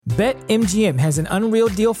BetMGM has an unreal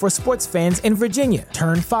deal for sports fans in Virginia.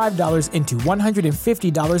 Turn $5 into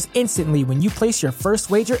 $150 instantly when you place your first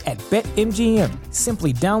wager at BetMGM.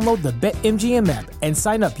 Simply download the BetMGM app and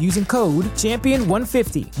sign up using code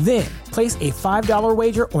Champion150. Then, place a $5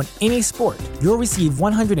 wager on any sport. You'll receive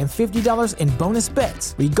 $150 in bonus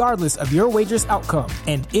bets, regardless of your wager's outcome.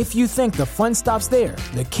 And if you think the fun stops there,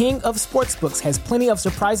 the King of Sportsbooks has plenty of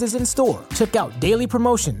surprises in store. Check out daily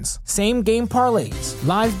promotions, same-game parlays,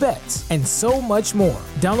 live bets, and so much more.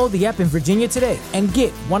 Download the app in Virginia today and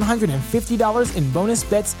get $150 in bonus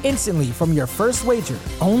bets instantly from your first wager.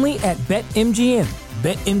 Only at BetMGM.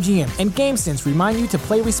 BetMGM and GameSense remind you to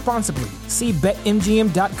play responsibly. See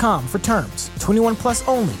BetMGM.com for terms. 21 plus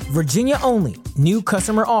only. Virginia only. New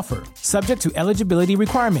customer offer. Subject to eligibility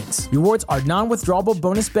requirements. Rewards are non-withdrawable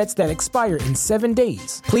bonus bets that expire in 7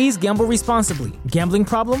 days. Please gamble responsibly. Gambling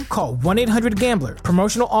problem? Call 1-800-GAMBLER.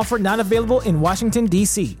 Promotional offer not available in Washington,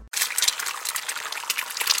 D.C.